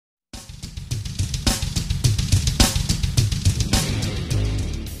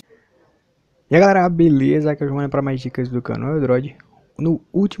E aí galera, beleza? Aqui é o João Mariano para mais dicas do Canal Iodroid. No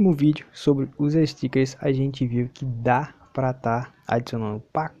último vídeo sobre os stickers, a gente viu que dá para estar adicionando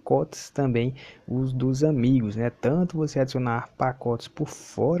pacotes também, os dos amigos, né? Tanto você adicionar pacotes por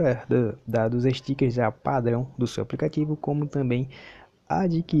fora dos stickers já padrão do seu aplicativo, como também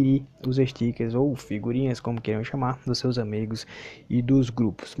adquirir os stickers ou figurinhas, como queiram chamar, dos seus amigos e dos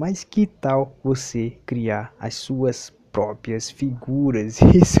grupos. Mas que tal você criar as suas próprias figuras?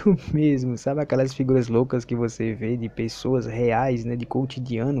 Isso mesmo, sabe aquelas figuras loucas que você vê de pessoas reais, né, de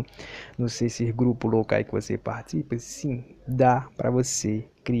cotidiano, não sei se grupo louco aí que você participa? Sim, dá para você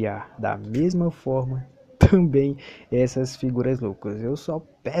criar da mesma forma também essas figuras loucas. Eu só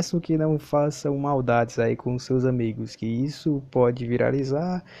peço que não façam maldades aí com seus amigos, que isso pode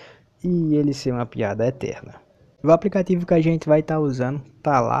viralizar e ele ser uma piada eterna. O aplicativo que a gente vai estar usando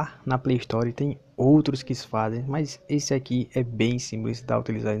tá lá na Play Store, tem outros que se fazem, mas esse aqui é bem simples de estar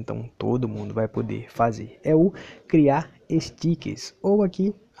utilizando, então todo mundo vai poder fazer. É o Criar Stickers, ou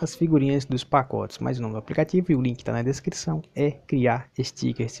aqui as figurinhas dos pacotes, mas o nome do aplicativo e o link está na descrição é Criar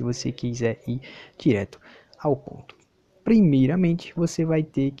Stickers, se você quiser ir direto ao ponto. Primeiramente, você vai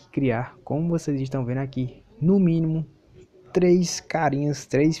ter que criar, como vocês estão vendo aqui, no mínimo 3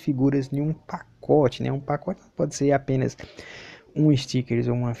 figuras em um pacote, né? Um pacote pode ser apenas um sticker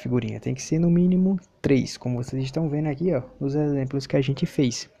ou uma figurinha, tem que ser no mínimo 3, como vocês estão vendo aqui, ó, nos exemplos que a gente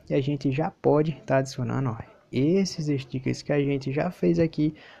fez. E a gente já pode estar adicionando, ó, esses stickers que a gente já fez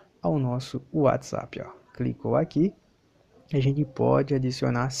aqui ao nosso WhatsApp, ó. Clicou aqui, a gente pode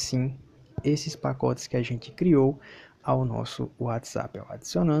adicionar sim esses pacotes que a gente criou ao nosso WhatsApp, ó,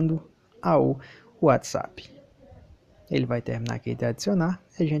 adicionando ao WhatsApp. Ele vai terminar aqui de adicionar,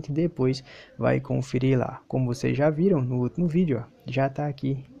 a gente depois vai conferir lá. Como vocês já viram no último vídeo, ó, já está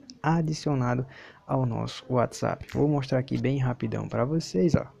aqui adicionado ao nosso WhatsApp. Vou mostrar aqui bem rapidão para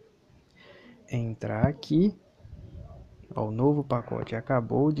vocês, ó. Entrar aqui, ó, o novo pacote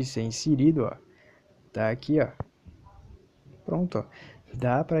acabou de ser inserido, ó. Tá aqui, ó. Pronto, ó.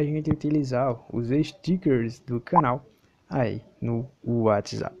 Dá para a gente utilizar, ó, os stickers do canal aí no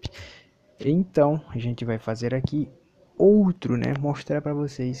WhatsApp. Então, a gente vai fazer aqui outro, né? Mostrar para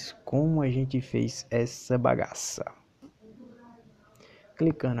vocês como a gente fez essa bagaça.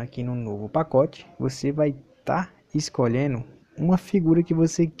 Clicando aqui no novo pacote, você vai estar escolhendo uma figura que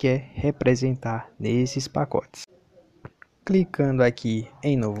você quer representar nesses pacotes. Clicando aqui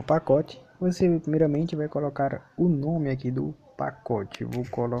em novo pacote, você primeiramente vai colocar o nome aqui do pacote. Vou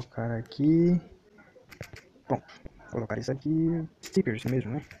colocar aqui, pronto, vou colocar isso aqui, stickers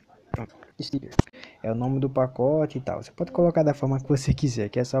mesmo, né? Pronto, stickers. É o nome do pacote e tal. Você pode colocar da forma que você quiser,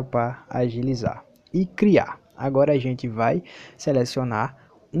 que é só para agilizar. E criar. Agora a gente vai selecionar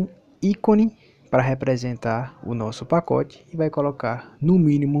um ícone para representar o nosso pacote e vai colocar no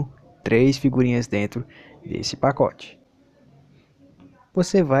mínimo 3 figurinhas dentro desse pacote.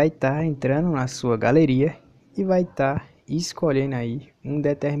 Você vai estar entrando na sua galeria e vai estar escolhendo aí um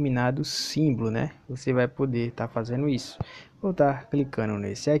determinado símbolo, né? Você vai poder estar fazendo isso. Vou estar clicando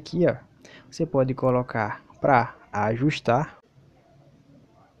nesse aqui, ó. Você pode colocar para ajustar.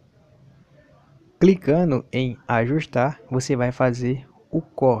 Clicando em ajustar, você vai fazer o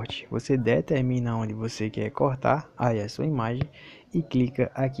corte. Você determina onde você quer cortar aí a sua imagem e clica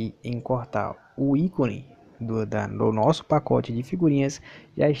aqui em cortar. O ícone do nosso pacote de figurinhas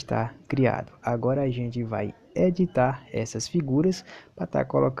já está criado. Agora a gente vai editar essas figuras para estar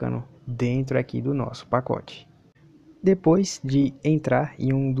colocando dentro aqui do nosso pacote. Depois de entrar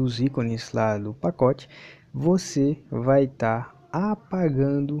em um dos ícones lá do pacote, você vai estar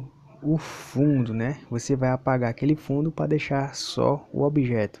apagando o fundo, né? Você vai apagar aquele fundo para deixar só o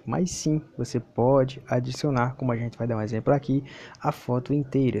objeto. Mas sim, você pode adicionar, como a gente vai dar um exemplo aqui, a foto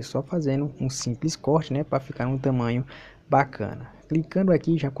inteira, só fazendo um simples corte, né? Para ficar um tamanho bacana. Clicando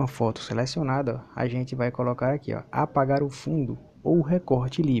aqui já com a foto selecionada, ó, a gente vai colocar aqui, ó, apagar o fundo ou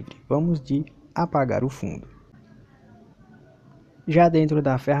recorte livre. Vamos de apagar o fundo. Já dentro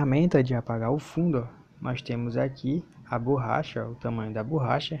da ferramenta de apagar o fundo, ó, nós temos aqui a borracha, o tamanho da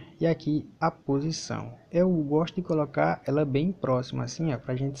borracha, e aqui a posição. Eu gosto de colocar ela bem próxima assim,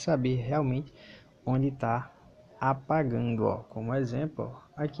 para a gente saber realmente onde está apagando. Ó. Como exemplo,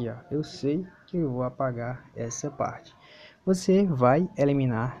 ó, aqui, ó, eu sei que eu vou apagar essa parte. Você vai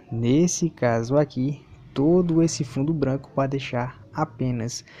eliminar, nesse caso aqui, todo esse fundo branco para deixar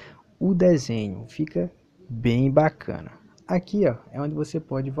apenas o desenho. Fica bem bacana. Aqui, ó, é onde você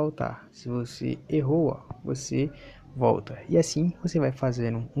pode voltar. Se você errou, ó, você volta. E assim você vai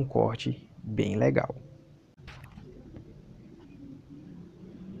fazendo um corte bem legal.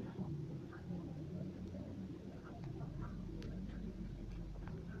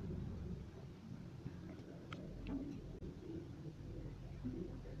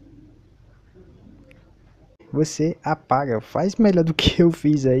 você apaga, faz melhor do que eu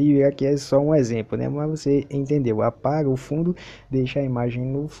fiz aí, aqui é só um exemplo, né? Mas você entendeu, apaga o fundo, deixa a imagem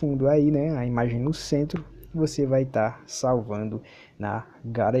no fundo aí, né? A imagem no centro, você vai estar salvando na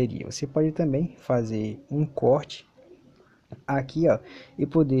galeria. Você pode também fazer um corte aqui, ó, e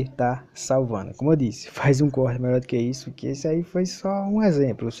poder estar salvando. Como eu disse, faz um corte melhor do que isso, que esse aí foi só um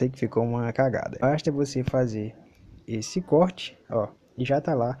exemplo, eu sei que ficou uma cagada. Basta você fazer esse corte, ó, e já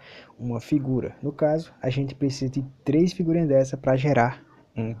tá lá uma figura. No caso, a gente precisa de 3 figurinhas dessa para gerar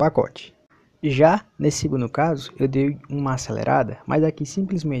um pacote. Já nesse segundo caso, eu dei uma acelerada, mas aqui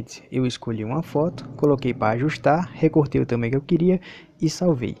simplesmente eu escolhi uma foto, coloquei para ajustar, recortei o tamanho que eu queria e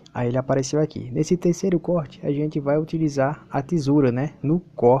salvei. Aí ele apareceu aqui. Nesse terceiro corte, a gente vai utilizar a tesoura, né, no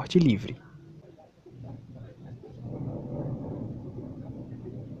corte livre.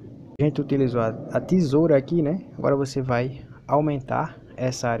 A gente utilizou a tesoura aqui, né? Agora você vai aumentar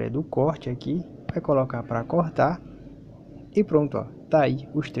essa área do corte aqui, vai colocar para cortar. E pronto, ó, tá aí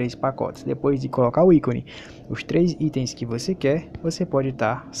os 3 pacotes. Depois de colocar o ícone, os 3 itens que você quer, você pode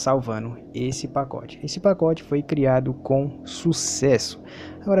estar salvando esse pacote. Esse pacote foi criado com sucesso.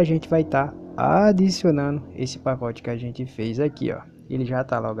 Agora a gente vai estar adicionando esse pacote que a gente fez aqui, ó. Ele já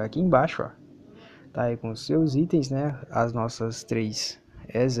tá logo aqui embaixo, ó. Tá aí com os seus itens, né? As nossas 3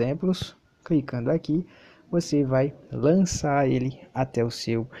 exemplos. Clicando aqui, você vai lançar ele até o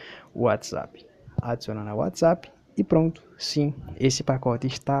seu WhatsApp. Adicionando ao WhatsApp. E pronto, sim, esse pacote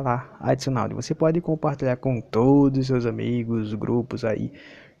está lá adicionado. Você pode compartilhar com todos os seus amigos, grupos aí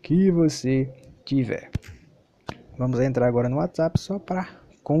que você tiver. Vamos entrar agora no WhatsApp só para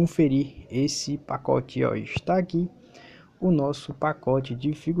conferir esse pacote, ó. Está aqui o nosso pacote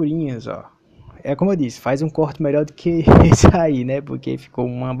de figurinhas, ó. É como eu disse, faz um corte melhor do que esse aí, né? Porque ficou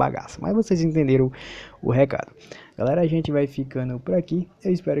uma bagaça. Mas vocês entenderam o recado. Galera, a gente vai ficando por aqui.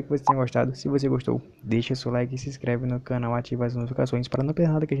 Eu espero que vocês tenham gostado. Se você gostou, deixa seu like, se inscreve no canal, ativa as notificações para não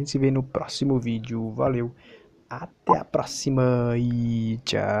perder nada, que a gente se vê no próximo vídeo. Valeu, até a próxima e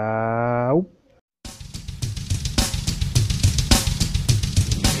tchau!